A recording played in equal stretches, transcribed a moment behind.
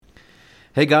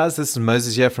Hey guys, this is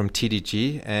Moses here from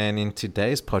TDG, and in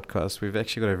today's podcast, we've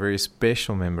actually got a very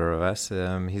special member of us.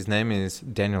 His name is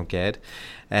Daniel Gad,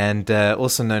 and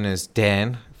also known as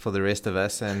Dan for the rest of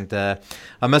us. And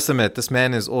I must admit, this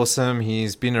man is awesome.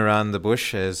 He's been around the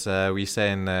bush, as we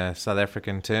say in South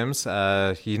African terms.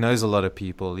 He knows a lot of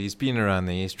people. He's been around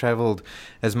there. He's traveled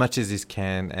as much as he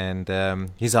can, and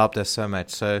he's helped us so much.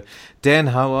 So, Dan,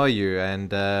 how are you?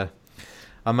 And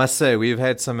I must say, we've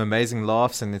had some amazing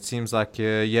laughs, and it seems like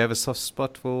you have a soft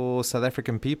spot for South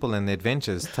African people and their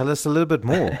adventures. Tell us a little bit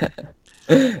more.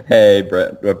 Hey,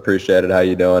 Brett, appreciate it. How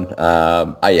you doing?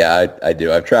 I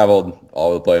do. I've traveled all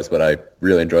over the place, but I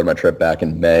really enjoyed my trip back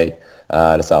in May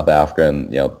to South Africa,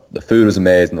 and the food was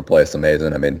amazing, the place was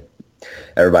amazing. I mean,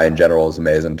 everybody in general is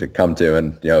amazing to come to,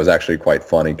 and it was actually quite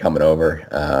funny coming over.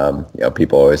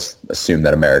 People always assume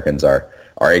that Americans are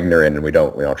ignorant and we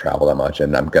don't travel that much,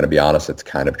 and I'm going to be honest, it's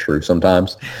kind of true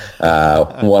sometimes.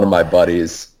 One of my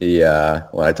buddies,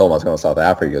 when I told him I was going to South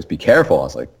Africa, he goes, "Be careful." I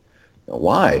was like,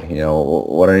 "Why?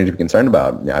 What do I need to be concerned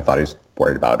about?" I thought he was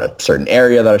worried about a certain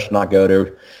area that I should not go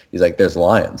to. He's like, "There's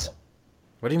lions."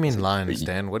 What do you mean lions,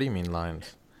 Dan? What do you mean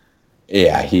lions?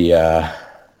 Yeah, he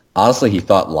honestly, he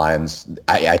thought lions.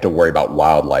 I had to worry about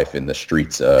wildlife in the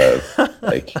streets of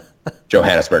like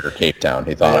Johannesburg or Cape Town.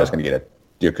 He thought I was going to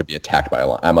you could be attacked by a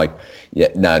lion. I'm like, yeah,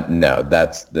 no,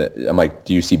 I'm like,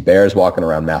 do you see bears walking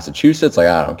around Massachusetts? Like,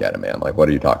 I don't get it, man. Like, what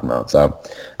are you talking about? So,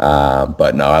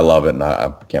 but no, I love it, and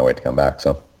I can't wait to come back.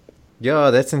 So,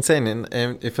 Yeah, that's insane.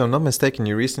 And if I'm not mistaken,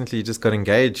 you recently just got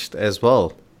engaged as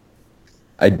well.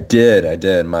 I did.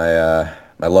 My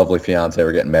lovely fiance,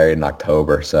 we're getting married in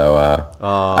October. So,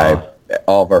 Oh,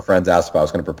 all of our friends asked if I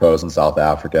was going to propose in South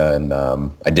Africa, and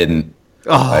I didn't.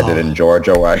 I did oh, in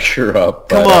Georgia where I grew up.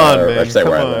 come But, on, or I man, should say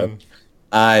come where I live. on.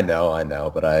 I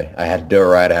know, but I had to do it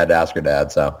right. I had to ask her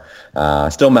dad. So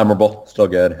still memorable, still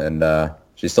good. And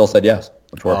she still said yes,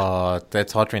 which worked. Oh,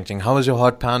 that's heart-wrenching. How was your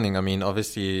heart pounding? I mean,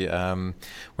 obviously,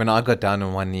 when I got down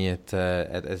on one knee at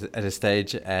a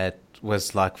stage, it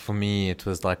was like, for me, it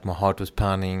was like my heart was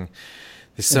pounding.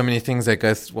 There's so many things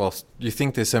that well, you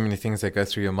think there's so many things that go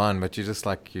through your mind, but you just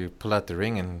like, you pull out the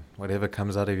ring and whatever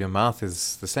comes out of your mouth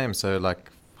is the same. So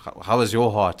like, how was your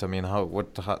heart? I mean,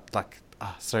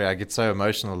 sorry, I get so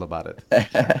emotional about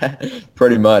it.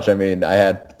 Pretty much. I mean, I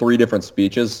had 3 different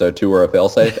speeches, so 2 were a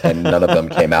failsafe, and none of them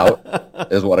came out,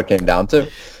 is what it came down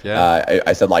to. Yeah.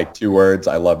 I said like 2 words,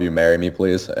 "I love you, marry me,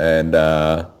 please."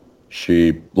 And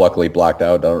she luckily blacked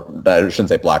out. I shouldn't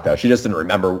say blacked out. She just didn't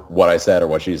remember what I said or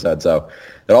what she said. So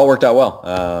it all worked out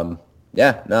well.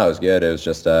 Yeah, no, it was good. It was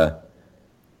just, I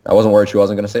wasn't worried she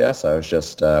wasn't going to say yes. I was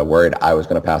just worried I was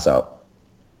going to pass out.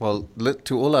 Well,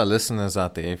 to all our listeners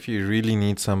out there, if you really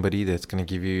need somebody that's going to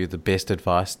give you the best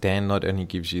advice, Dan not only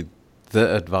gives you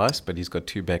the advice, but he's got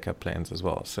 2 backup plans as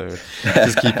well. So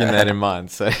just keeping that in mind.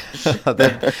 So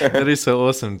that is so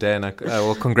awesome, Dan.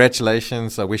 Well,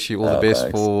 congratulations. I wish you all the best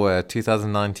Thanks. for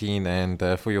 2019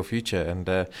 and for your future. And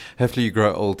hopefully you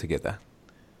grow old together.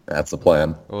 That's the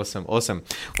plan. Awesome.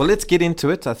 Well, let's get into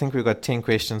it. I think we've got 10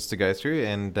 questions to go through.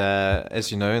 And as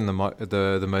you know, in the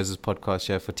Moses podcast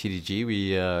here for TDG,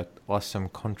 we ask some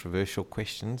controversial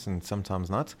questions and sometimes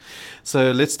not.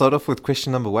 So let's start off with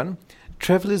question number 1.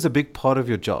 Travel is a big part of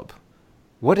your job.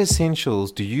 What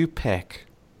essentials do you pack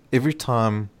every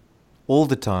time, all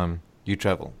the time you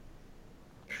travel?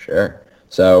 Sure.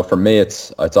 So for me,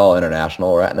 it's all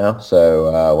international right now.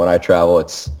 So when I travel,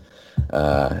 it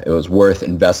was worth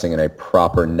investing in a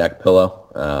proper neck pillow,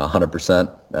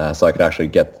 100%, so I could actually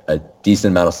get a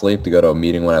decent amount of sleep to go to a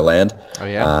meeting when I land. Oh,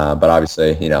 yeah? But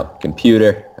obviously,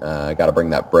 computer, I got to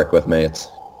bring that brick with me. It's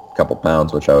a couple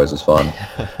pounds, which always is fun.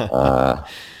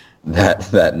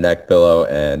 That neck pillow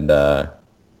and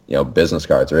business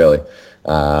cards, really.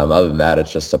 Other than that,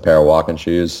 it's just a pair of walking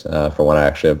shoes for when I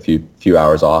actually have a few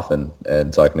hours off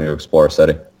and so I can go explore a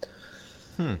city.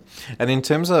 And in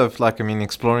terms of,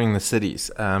 exploring the cities,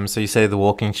 so you say the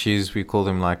walking shoes, we call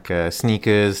them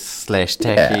sneakers /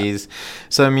 tackies.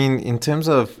 So, I mean, in terms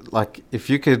of, if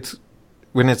you could,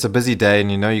 when it's a busy day and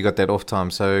you got that off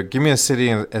time, so give me a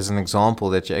city as an example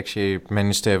that you actually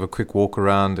managed to have a quick walk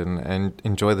around and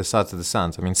enjoy the sights of the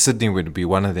suns. I mean, Sydney would be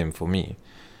one of them for me.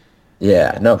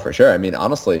 Yeah, no, for sure. I mean,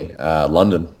 honestly,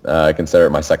 London, I consider it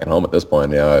my second home at this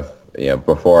point.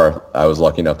 Before I was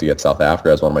lucky enough to get South Africa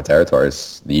as one of my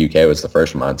territories, the UK was the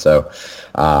first of mine. So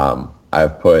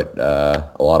I've put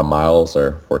a lot of miles,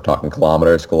 or if we're talking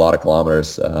kilometers, a lot of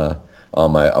kilometers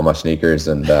on my sneakers.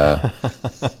 And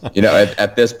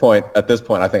at this point, I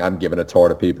think I'm giving a tour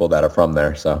to people that are from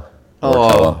there. So it works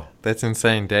out Oh, well. That's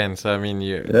insane, Dan. So I mean,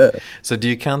 Yeah. so do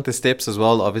you count the steps as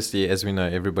well? Obviously, as we know,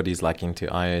 everybody's like into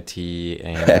IoT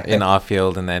and in our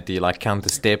field and that. Do you like count the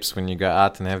steps when you go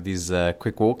out and have these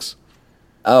quick walks?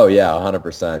 Oh yeah,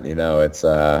 100%. It's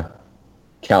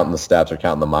counting the steps or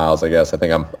counting the miles. I guess I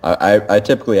think I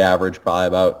typically average probably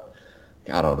about,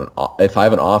 I don't know, if I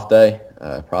have an off day,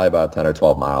 probably about 10 or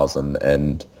 12 miles.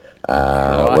 And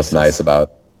what's nice Crisis.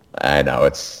 about, I know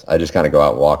I just kind of go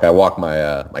out and walk. I walk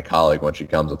my colleague when she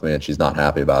comes with me, and she's not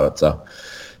happy about it, so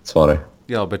it's funny.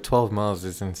 Yeah, but 12 miles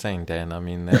is insane, Dan. I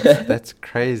mean, that's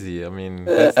crazy. I mean,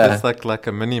 that's like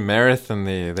a mini marathon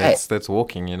there. Hey, That's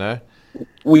walking, you know.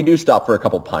 we do stop for a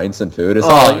couple pints and food. It's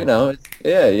all, Oh,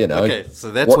 yeah, okay. So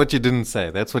that's What? what you didn't say.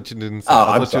 That's what you didn't say. Oh,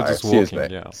 I I'm thought you were sorry. just Excuse walking.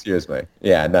 me. Yeah. Excuse me.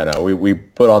 Yeah, no. We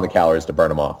put on the calories to burn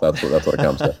them off. That's what it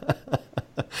comes to.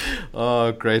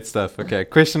 Oh, great stuff. Okay,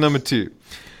 question number 2.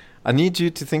 I need you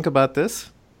to think about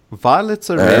this. Violets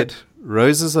are Uh, red,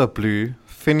 roses are blue.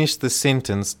 Finish the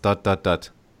sentence. Dot dot dot.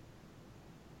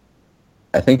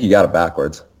 I think you got it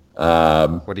backwards.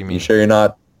 What do you You mean? sure you're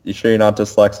not? You sure you're not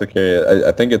dyslexic here?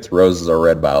 I think it's roses are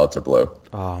red, violets are blue.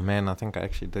 Oh man, I think I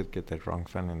actually did get that wrong.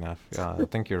 Fun enough. Yeah, I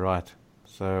think you're right.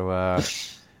 So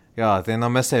yeah, then I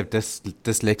must have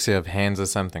dyslexia of hands or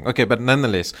something. Okay, but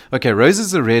nonetheless. Okay,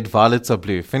 roses are red, violets are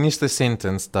blue. Finish the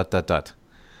sentence. Dot dot dot.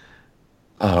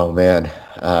 Oh man.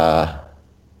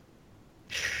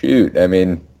 Shoot. I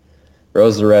mean,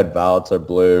 roses are red, violets are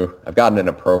blue. I've got an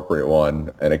inappropriate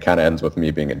one, and it kind of ends with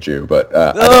me being a Jew, but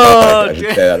I don't know if Oh, I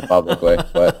should say that publicly.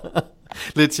 But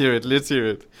let's hear it. Let's hear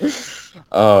it.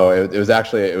 oh, it was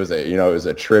actually it was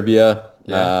a trivia.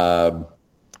 Yeah.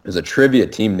 It was a trivia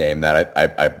team name that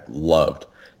I loved,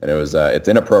 and it's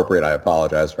inappropriate. I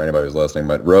apologize for anybody who's listening,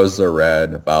 but roses are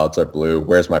red, violets are blue.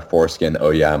 Where's my foreskin?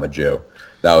 Oh yeah, I'm a Jew.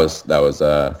 That was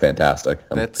fantastic.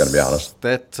 I'm gonna be honest.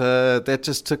 That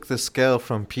just took the scale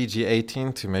from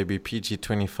PG-18 to maybe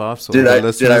PG-25. So all Did the I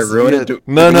listeners, ruin yeah, it? Do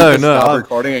no, we need no, to no. stop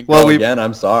recording and Well, go we, again?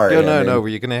 I'm sorry. yeah, I no, no. mean,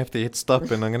 We're gonna have to hit stop,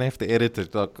 and I'm gonna have to edit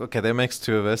it. Like, okay, that makes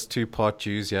 2 of us, 2-part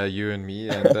Jews. Yeah, you and me,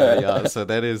 and yeah. So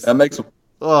that is. that makes that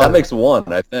Oh, makes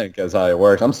one. I think is how it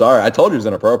works. I'm sorry. I told you it was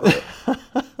inappropriate.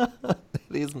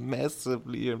 it is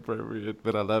massively inappropriate,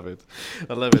 but I love it.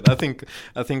 I love it. I think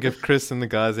if Chris and the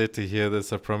guys had to hear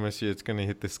this, I promise you, it's gonna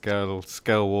hit the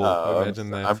scale wall.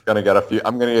 Imagine that. I'm gonna get a few.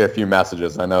 I'm gonna get a few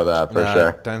messages. I know that for No,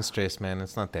 sure. don't stress, man.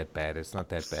 It's not that bad. It's not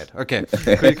that bad.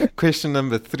 Okay. Question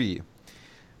number 3.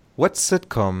 What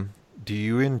sitcom do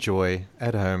you enjoy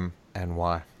at home and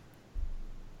why?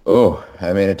 Oh,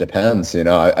 I mean, it depends.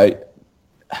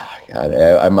 God,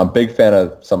 I'm a big fan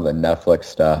of some of the Netflix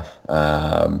stuff.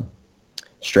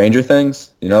 Stranger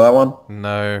Things, you know that one?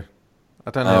 No,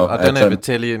 Oh, I don't it's have a a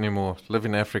telly anymore. Live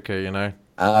in Africa, you know.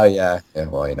 oh yeah.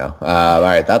 Well, all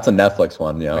right, that's a Netflix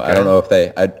one. I don't Okay. know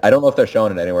if I don't know if they're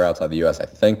showing it anywhere outside the U.S. I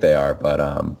think they are, but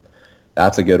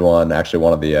that's a good one. Actually,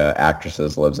 one of the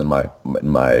actresses lives in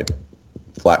my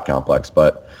flat complex.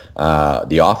 But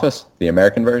The Office, the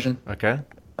American version, Okay.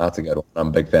 that's a good one. I'm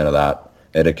a big fan of that.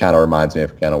 It kind of reminds me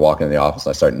of kind of walking in the office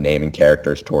and I start naming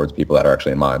characters towards people that are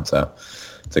actually in mine. So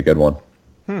it's a good one.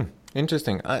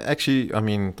 Interesting. I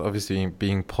mean, obviously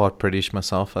being part British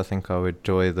myself, I think I would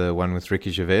enjoy the one with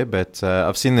Ricky Gervais. But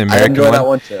I've seen the I American enjoy one. that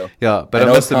one too. Yeah, but I I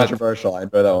know it's must admit, controversial. I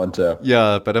enjoy that one too.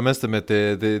 yeah, but I must admit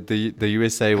the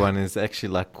USA one is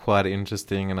actually like quite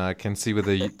interesting, and I can see where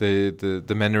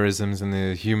the mannerisms and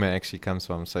the humor actually comes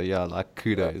from. So yeah, like Yeah,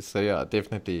 kudos. So yeah,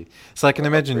 definitely. So I can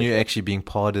imagine you appreciate it. actually being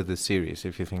part of the series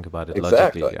if you think about it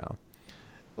logically. Exactly. Yeah.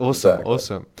 Awesome, Exactly.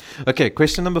 awesome. Okay,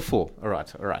 question number 4. All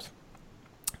right, all right.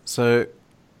 So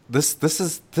this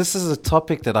is a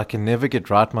topic that I can never get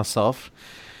right myself.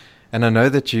 And I know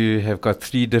that you have got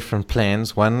 3 different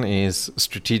plans. One is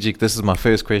strategic. This is my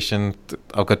first question.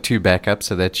 I've got 2 backups,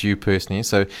 so that's you personally.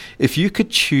 So if you could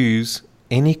choose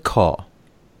any car,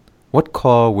 what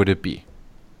car would it be?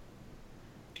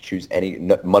 Choose any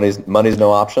no, money's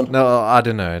no option. No, I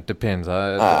don't know. It depends. All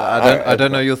I right.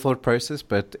 don't know your thought process,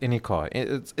 but any car.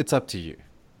 It's up to you.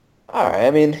 All right.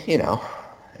 I mean,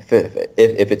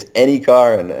 if it's any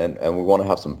car and we want to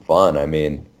have some fun, I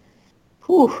mean,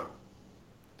 whew,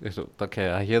 Okay,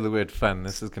 I hear the word fun.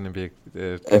 This is going to be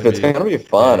if it's gonna be yeah,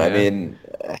 fun, I yeah. mean,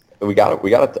 we got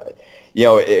to,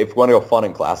 if we want to go fun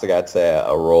and classic, I'd say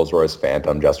a Rolls Royce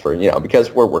Phantom just for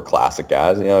because we're classic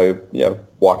guys.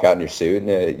 Walk out in your suit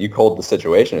and you hold the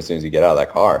situation as soon as you get out of that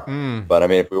car. Mm. But I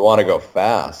mean, if we want to go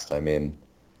fast, I mean,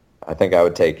 I think I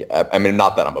would take. I mean,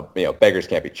 not that I'm beggars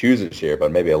can't be choosers here,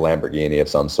 but maybe a Lamborghini of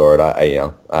some sort. I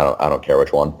don't care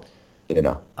which one. you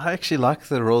know. I actually like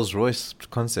the Rolls Royce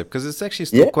concept because it's actually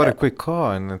still quite a Yeah, quick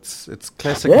car, and it's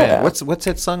classic man. yeah, What's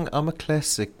that song? I'm a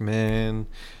classic man.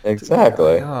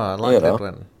 exactly. Yeah, I You like that know,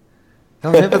 one.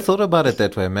 I've never thought about it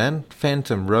that way, man.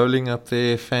 Phantom rolling up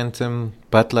there, Phantom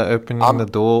butler opening I'm the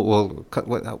door. Well,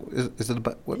 what is it?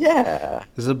 What yeah.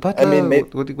 is it? A I mean,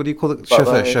 butler? maybe What do you call it? Chauffeur,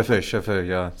 Butler, chauffeur, chauffeur.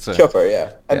 Yeah. So chauffeur.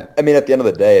 Yeah. yeah. I mean, at the end of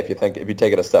the day, if you take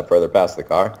it a step further past the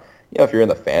car, if you're in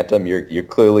the Phantom, you're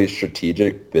clearly a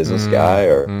strategic business Mm, guy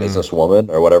or mm. businesswoman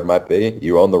or whatever it might be.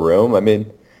 You own the room. I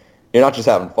mean, you're not just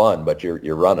having fun, but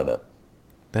you're running it.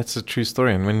 That's a true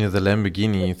story. And when you're the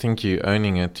Lamborghini, you think you're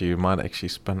owning it, you might actually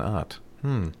spin out.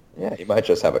 Yeah, you might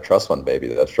just have a trust fund baby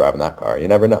that's driving that car. You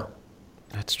never know.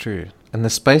 That's true. And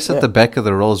the space at Yeah. the back of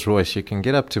the Rolls Royce, you can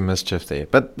get up to mischief there.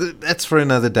 But that's for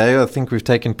another day. I think we've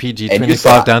taken PG And you 25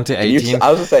 said, down to and you, 18. I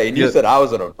was gonna say, and you Yeah. said I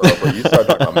was inappropriate. You started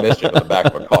talking about mischief in the back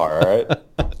of a car. All right.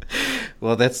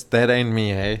 Well, that ain't me,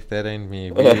 hey? That ain't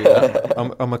me.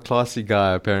 I'm a classy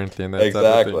guy, apparently, and that type of thing.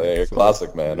 Exactly. You're a So,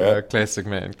 classic man, right? classic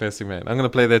man, classic man. I'm going to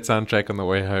play that soundtrack on the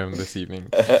way home this evening.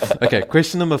 Okay,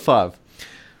 question number 5.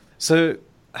 So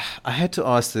I had to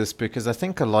ask this because I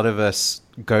think a lot of us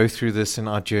go through this in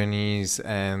our journeys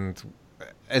and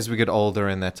as we get older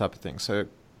and that type of thing. So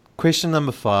question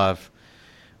number 5,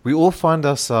 we all find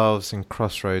ourselves in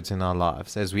crossroads in our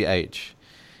lives as we age.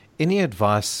 Any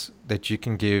advice that you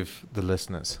can give the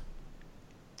listeners?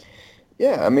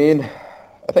 Yeah, I mean,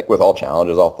 I think with all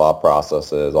challenges, all thought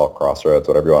processes, all crossroads,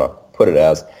 whatever you want to put it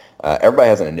as, everybody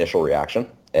has an initial reaction,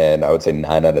 and I would say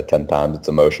 9 out of 10 times it's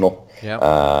emotional. Yeah,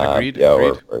 agreed, Yeah,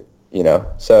 agreed.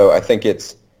 so I think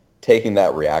it's taking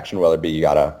that reaction, whether it be you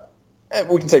gotta,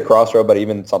 we can say crossroad, but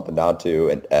even something down to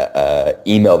an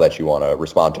email that you want to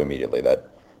respond to immediately that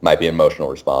might be an emotional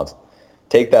response.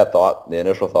 Take that thought, the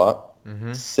initial thought,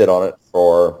 Mm-hmm. sit on it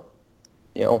for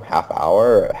half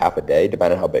hour, or half a day,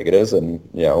 depending on how big it is, and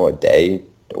a day,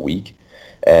 a week,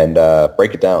 and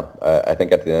break it down. I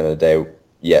think at the end of the day,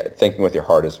 yeah, thinking with your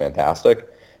heart is fantastic,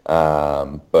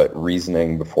 but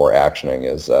reasoning before actioning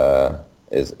is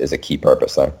a key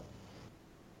purpose there.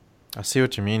 I see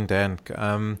what you mean, Dan.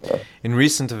 In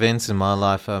recent events in my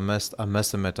life, I must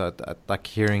admit, I like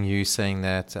hearing you saying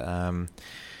that.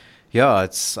 Yeah,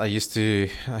 I used to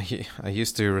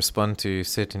respond to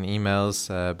certain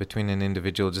emails between an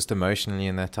individual just emotionally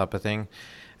and that type of thing,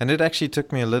 and it actually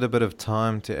took me a little bit of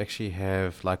time to actually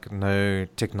have like no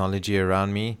technology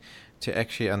around me to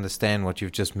actually understand what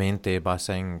you've just meant there by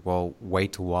saying, well,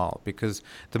 wait a while, because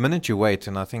the minute you wait,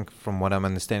 and I think from what I'm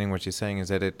understanding, what you're saying is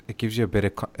that it gives you a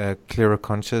better, clearer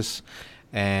conscious,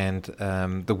 and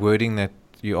the wording that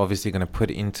you're obviously going to put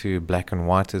into black and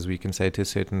white, as we can say to a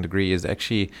certain degree, is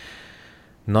actually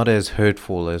not as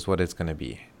hurtful as what it's going to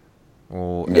be,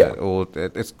 Yeah. or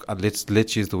it's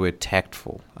let's use the word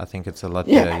tactful. I think it's a lot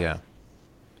Yeah. better. Yeah.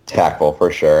 Tactful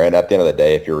for sure. And at the end of the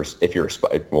day,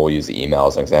 we'll use the email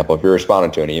as an example. If you're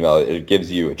responding to an email, it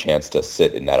gives you a chance to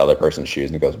sit in that other person's shoes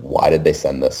and goes, why did they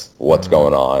send this? What's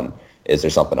going on? Is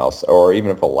there something else? Or even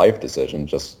if a life decision,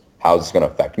 just how's this going to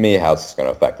affect me? How's this going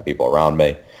to affect the people around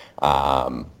me?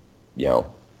 You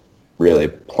know, really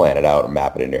plan it out and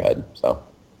map it in your head. So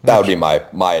that would be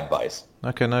my advice.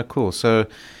 Okay, no, cool. So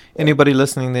anybody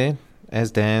listening there,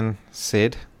 as Dan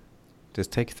said,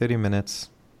 just take 30 minutes,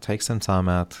 take some time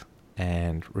out,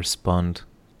 and respond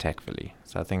tactfully.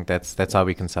 So I think that's how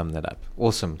we can sum that up.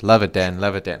 Awesome. Love it, Dan.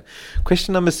 Love it, Dan.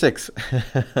 Question number 6.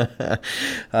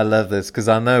 I love this because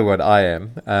I know what I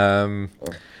am.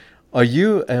 Are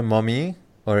you a mommy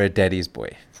or a daddy's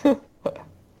boy?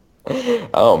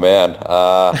 Oh man.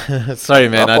 Sorry,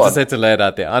 man. Tough I just one. had to lay it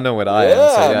out there. I know what I am.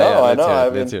 So Yeah, no, I let's know. hear I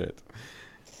it. Let's mean, hear it.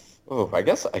 ooh, I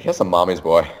guess I'm mommy's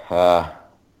boy.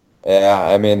 Yeah,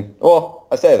 I mean, well,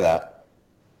 I say that.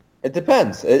 It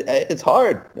depends. It's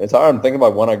hard. It's hard. I'm thinking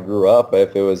about when I grew up.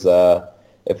 If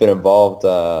it involved,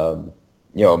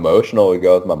 emotional, we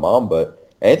go with my mom.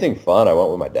 But anything fun, I went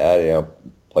with my dad.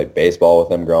 Played baseball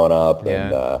with him growing up,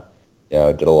 and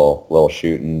Yeah. did a little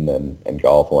shooting and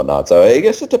golf and whatnot. So I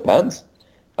guess it depends.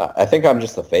 I think I'm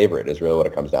just the favorite. Is really what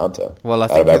it comes down to. Well, I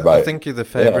Out of think I everybody, think you're the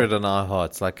yeah. favorite in our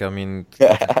hearts. Like, I mean,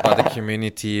 by the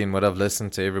community and what I've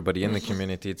listened to everybody in the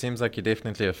community, it seems like you're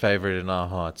definitely a favorite in our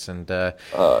hearts. And I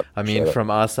mean, Appreciate it.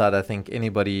 from our side, I think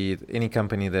any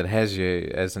company that has you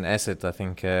as an asset, I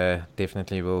think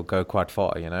definitely will go quite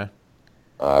far.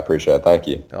 I appreciate it. Thank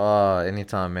you. Oh,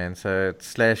 anytime, man. So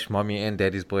 / mommy and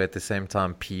daddy's boy at the same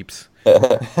time, peeps.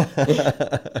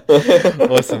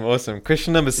 Awesome, awesome.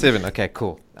 Question number 7. Okay,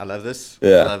 cool. I love this. I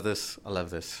Yeah. love this. I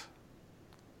love this.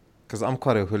 Because I'm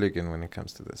quite a hooligan when it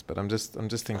comes to this, but I'm just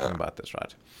thinking about this,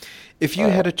 right? If you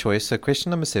had a choice, so question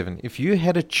number 7, if you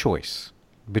had a choice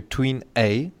between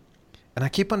A, And I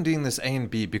keep on doing this A and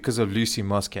B because of Lucy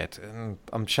Moscat. And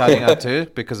I'm shouting out to her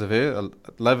because of her. I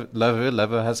love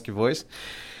her husky voice.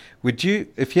 Would you,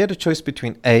 if you had a choice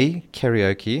between A,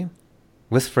 karaoke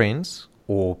with friends,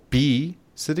 or B,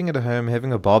 sitting at home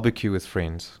having a barbecue with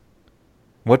friends,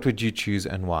 what would you choose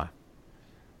and why?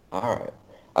 All right.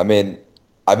 I mean,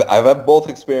 I've had both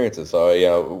experiences,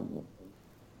 so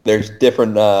there's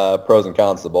different pros and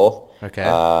cons to both. Okay.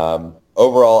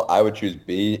 Overall, I would choose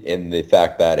B in the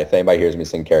fact that if anybody hears me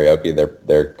sing karaoke,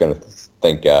 they're gonna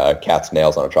think cat's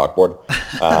nails on a chalkboard.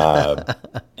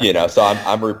 So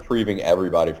I'm reprieving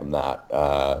everybody from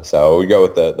that. So we go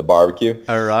with the barbecue.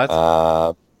 All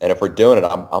right. And if we're doing it,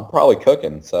 I'm probably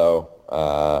cooking. So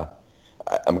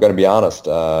I'm gonna be honest.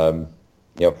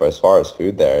 For as far as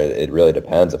food there, it really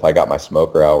depends. If I got my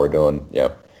smoker out, we're doing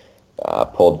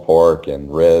pulled pork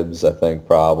and ribs, I think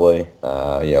probably.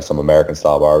 Some American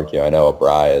style barbecue. I know a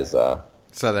braai is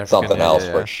something else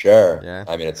for sure. Yeah.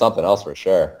 I mean, it's something else for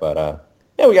sure. But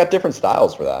we got different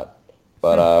styles for that.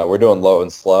 But we're doing low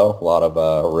and slow. A lot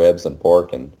of ribs and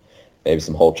pork and maybe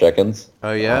some whole chickens.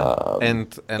 Oh yeah,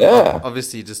 and yeah.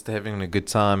 Obviously just having a good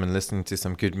time and listening to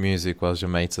some good music while your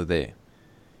mates are there.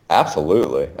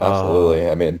 Absolutely.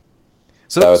 I mean,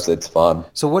 so it's fun.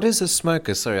 So what is a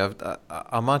smoker? Sorry,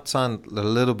 I might sound a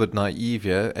little bit naive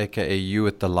here, aka you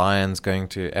with the lions going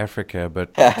to Africa,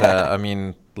 but I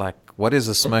mean, like, what is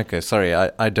a smoker? Sorry,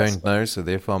 I don't know, so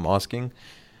therefore I'm asking.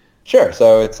 Sure.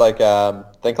 So it's like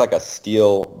think like a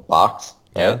steel box.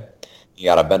 Right? Yeah. You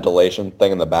got a ventilation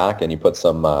thing in the back, and you put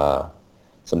some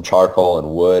charcoal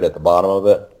and wood at the bottom of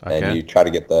it, and you try to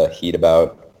get the heat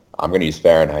about. I'm going to use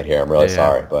Fahrenheit here. I'm really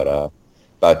sorry, but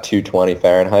about 220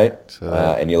 Fahrenheit,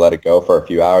 and you let it go for a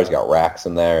few hours. You got racks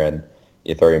in there, and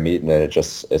you throw your meat in, and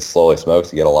it slowly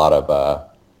smokes. You get a lot of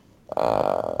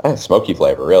smoky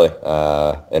flavor, really,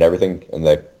 and everything. And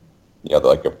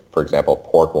for example,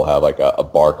 pork will have like a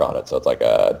bark on it, so it's like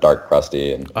a dark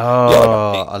crusty and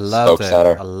I love that.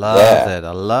 Center. I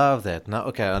love that. Now,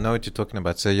 okay, I know what you're talking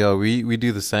about. So we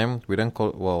do the same. We don't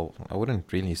call I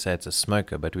wouldn't really say it's a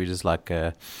smoker, but we just like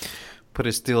put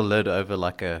a steel lid over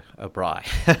like a braai.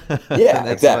 Yeah,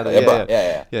 exactly.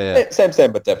 Yeah.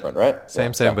 Same but different, right?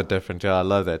 Same but different. Yeah, I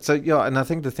love that. So and I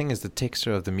think the thing is the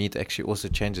texture of the meat actually also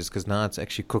changes because now it's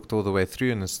actually cooked all the way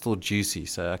through and it's still juicy.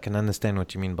 So I can understand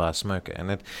what you mean by a smoker.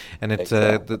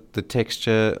 Exactly. The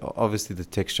texture, obviously the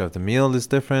texture of the meal is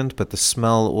different, but the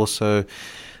smell also.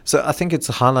 So I think it's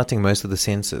highlighting most of the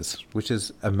senses, which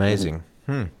is amazing.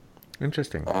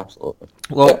 Interesting. Absolutely.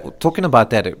 Well, talking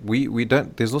about that, we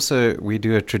don't. There's also we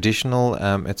do a traditional.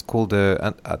 It's called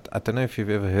I don't know if you've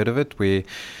ever heard of it, where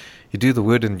you do the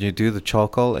wood and you do the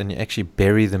charcoal and you actually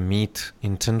bury the meat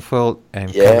in tinfoil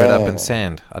and cover it up in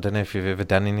sand. I don't know if you've ever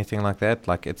done anything like that.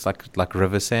 Like it's like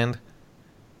river sand.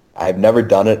 I've never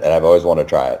done it, and I've always wanted to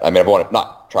try it. I mean, I've wanted to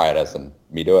not try it as in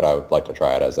me do it. I would like to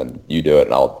try it as in you do it,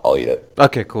 and I'll eat it.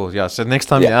 Okay, cool. Yeah. So next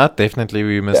time you're out, definitely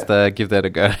we must give that a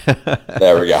go.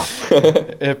 There we go.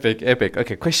 Epic.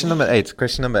 Okay, question number 8.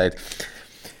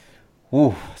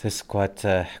 Ooh, this is quite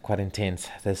intense.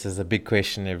 This is a big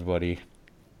question, everybody.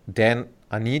 Dan,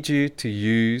 I need you to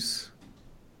use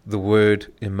the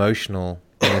word emotional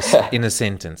in a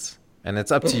sentence, and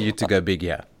it's up to you to go big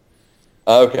here.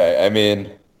 Okay, I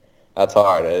mean. That's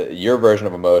hard. Your version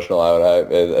of emotional,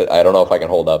 I don't know if I can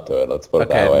hold up to it. Let's put it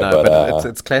that way. No, but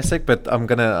it's classic. But I'm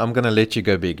gonna let you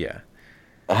go big, yeah.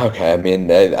 Okay, I mean,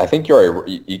 I think you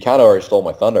kind of already stole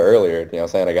my thunder earlier.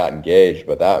 Saying I got engaged,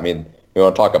 but that, I mean, we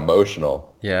want to talk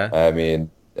emotional. Yeah. I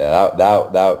mean,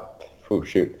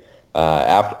 shoot.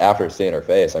 After seeing her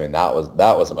face, I mean, that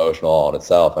was emotional all in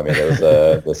itself. I mean,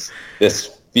 there was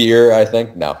this fear. I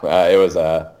think it was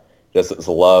just this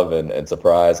love and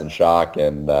surprise and shock,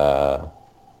 and that's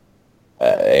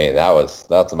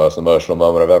the most emotional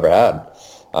moment I've ever had.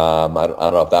 I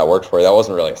don't know if that works for you. That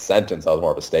wasn't really a sentence. That was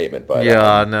more of a statement. But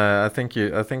no, I think you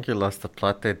lost the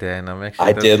plot there, Dan.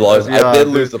 I did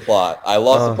lose the plot. I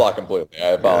lost the plot completely.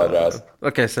 I apologize.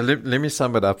 Okay, so let me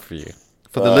sum it up for you.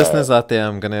 For the listeners out there,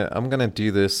 I'm gonna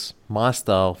do this my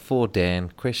style for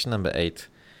Dan. Question number 8.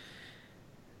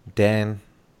 Dan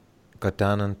got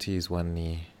down onto his one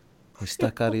knee. He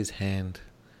stuck out his hand,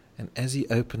 and as he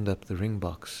opened up the ring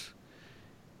box,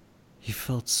 he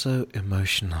felt so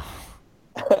emotional.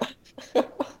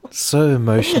 So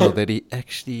emotional that he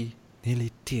actually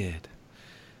nearly teared.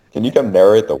 Can you come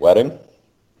narrate the wedding?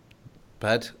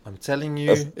 But I'm telling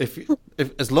you, if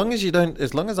as long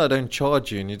as I don't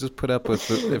charge you and you just put up with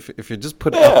if you just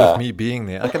put up with me being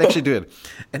there, I can actually do it.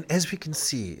 And as we can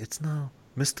see, it's now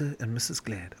Mr. and Mrs.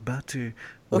 Glad about to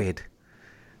wed.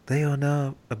 They are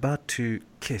now about to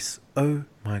kiss. Oh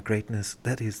my greatness,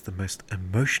 that is the most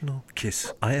emotional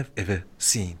kiss I have ever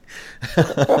seen. Oh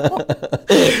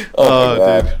my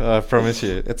God. Dude, I promise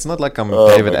you. It's not like I'm Oh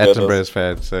David my goodness. Attenborough's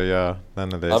fan, so yeah,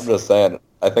 none of I'm this. just saying,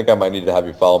 I think I might need to have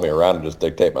you follow me around and just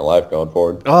dictate my life going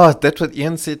forward. Oh, that's what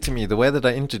Ian said to me. The way that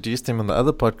I introduced him on the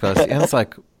other podcast, Ian's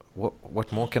like,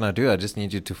 what more can I do? I just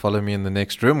need you to follow me in the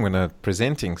next room when I'm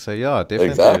presenting. So yeah, definitely.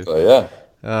 Exactly, yeah.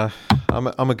 Uh,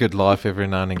 I'm a good laugh every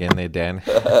now and again there, Dan.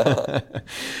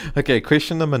 Okay,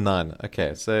 question number 9.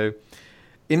 Okay, so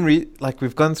like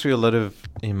we've gone through a lot of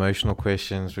emotional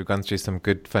questions, we've gone through some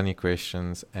good funny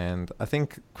questions, and I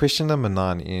think question number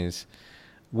 9 is,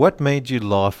 what made you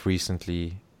laugh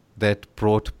recently that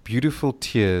brought beautiful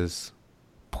tears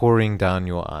pouring down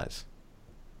your eyes?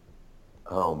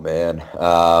 Oh man.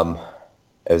 I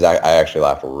actually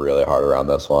laughed really hard around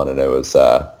this one, and it was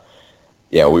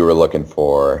yeah, we were looking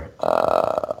for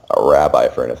a rabbi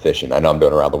for an officiant. I know I'm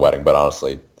doing around the wedding, but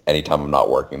honestly, anytime I'm not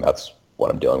working, that's what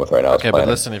I'm dealing with right now is Okay, but planning.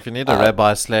 listen, if you need a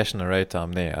rabbi slash narrator,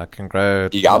 I'm there. I can grow.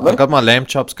 You got I me? got my lamb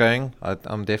chops going.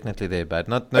 I'm definitely there, but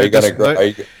not Are no you gonna grow? Are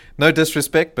you? no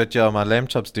disrespect, but yeah, my lamb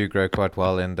chops do grow quite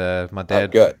well, and Oh,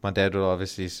 good. my dad will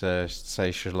obviously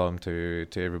say shalom to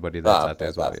everybody that's out there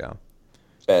as well. Fantastic. Yeah.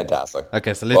 Fantastic.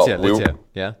 Okay, so Well, let's hear.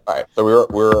 Yeah. all right. So we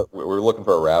were looking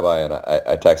for a rabbi, and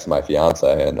I texted my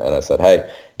fiance and I said,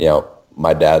 hey,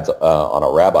 my dad's on a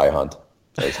rabbi hunt.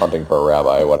 He's hunting for a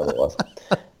rabbi, whatever it was.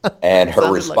 And her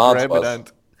Sounded like response rabbit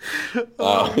was,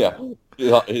 hunt.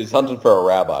 yeah, he's hunting for a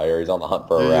rabbi, or he's on the hunt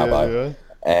for a rabbi. Yeah.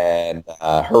 And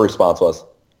her response was,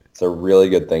 it's a really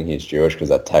good thing he's Jewish because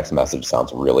that text message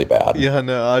sounds really bad. Yeah,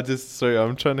 no, sorry,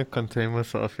 I'm trying to contain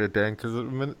myself here, Dan, because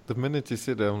the minute you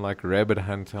said it, I'm like rabbit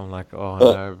hunt. I'm like, oh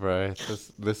no, bro,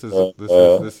 this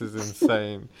is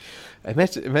insane.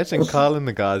 Imagine Carl and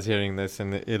the guys hearing this,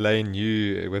 and Elaine,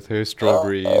 you with her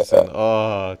strawberries, and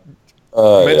imagine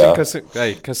Yeah. Kasun.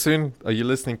 Hey, Kasun, are you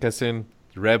listening, Kasun?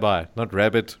 Rabbi, not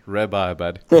rabbit, rabbi,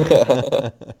 bud.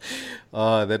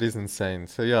 Oh, that is insane.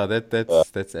 So yeah,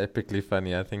 that's epically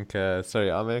funny. I think.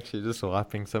 Sorry, I'm actually just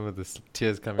wiping some of the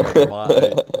tears coming out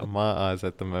of my eyes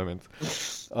at the moment.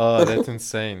 Oh, that's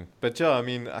insane. But yeah, I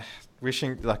mean,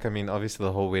 obviously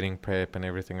the whole wedding prep and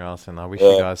everything else, and I wish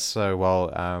you Yeah. guys so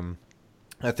well.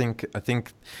 I think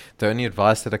the only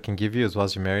advice that I can give you, as well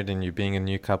as you're married and you being a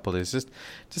new couple, is just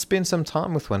to spend some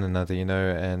time with one another,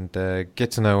 and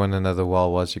get to know one another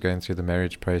whilst you're going through the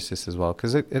marriage process as well,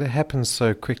 because it happens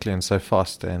so quickly and so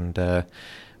fast, and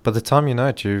by the time you know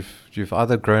it, you've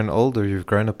either grown old or you've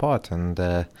grown apart, and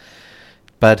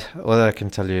but all I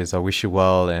can tell you is I wish you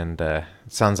well, and it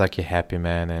sounds like you're happy,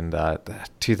 man, and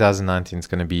 2019 is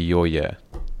going to be your year.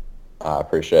 I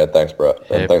appreciate it. Thanks, bro.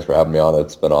 Hey, And thanks for having me on.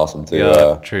 It's been awesome to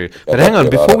yeah, true. But talk hang to you on,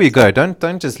 about before we it. go,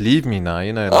 don't just leave me now.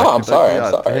 Oh, I'm sorry. I'm yeah,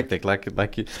 it's sorry. hectic. Like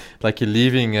you're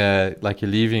leaving.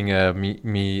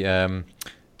 Me.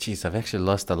 Jeez, I've actually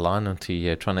lost a line or two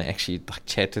here trying to actually like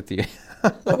chat with you.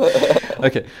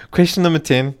 Okay, question number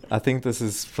 10. I think this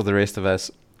is for the rest of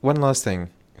us. One last thing.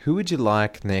 Who would you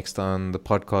like next on the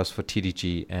podcast for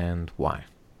TDG and why?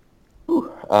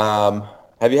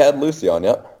 Have you had Lucy on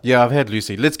yet? Yeah, I've had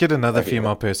Lucy. Let's get another Okay.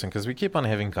 female person because we keep on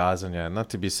having guys on here. Not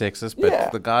to be sexist, but Yeah.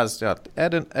 the guys, yeah,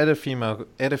 add a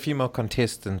female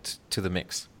contestant to the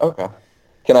mix. Okay.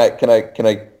 Can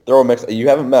I throw a mix? You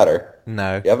haven't met her.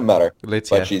 No, You haven't met her, let's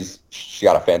but hear. she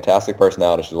got a fantastic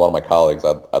personality. She's one of my colleagues.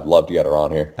 I'd love to get her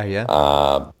on here. Oh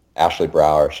yeah. Ashley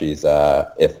Brower. She's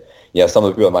if some of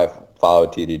the people that might follow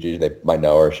TDG, they might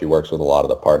know her. She works with a lot of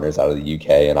the partners out of the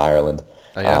UK and Ireland.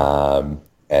 Oh yeah.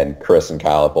 And Chris and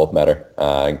Kyle have both met her.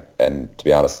 And to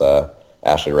be honest,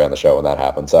 Ashley ran the show when that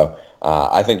happened. So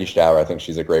I think you should have her. I think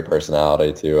she's a great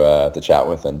personality to chat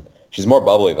with, and she's more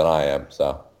bubbly than I am.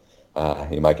 So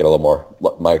you might get a little more,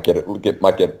 might get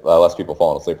less people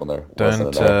falling asleep when they're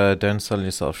listening to her. Don't sell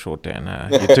yourself short, Dan.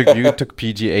 You took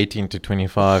PG 18 to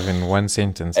 25 in one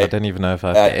sentence. I don't even know if I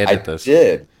have to I edit this.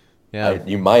 did. Yeah.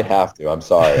 You might have to. I'm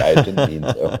sorry. I didn't mean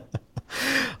to.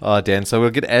 Oh, Dan. So we'll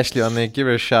get Ashley on there. Give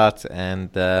her a shout, and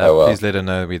I will. please let her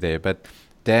know we're there. But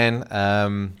Dan,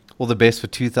 all the best for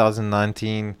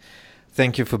 2019.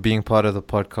 Thank you for being part of the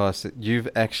podcast. You've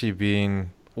actually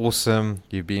been awesome.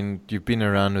 You've been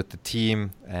around with the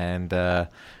team, and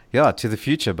yeah, to the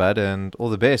future, bud. And all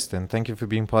the best. And thank you for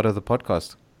being part of the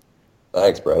podcast.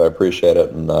 Thanks, Brett. I appreciate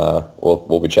it, and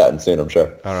we'll be chatting soon, I'm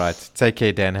sure. All right. Take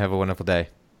care, Dan. Have a wonderful day.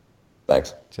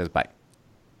 Thanks. Cheers. Bye.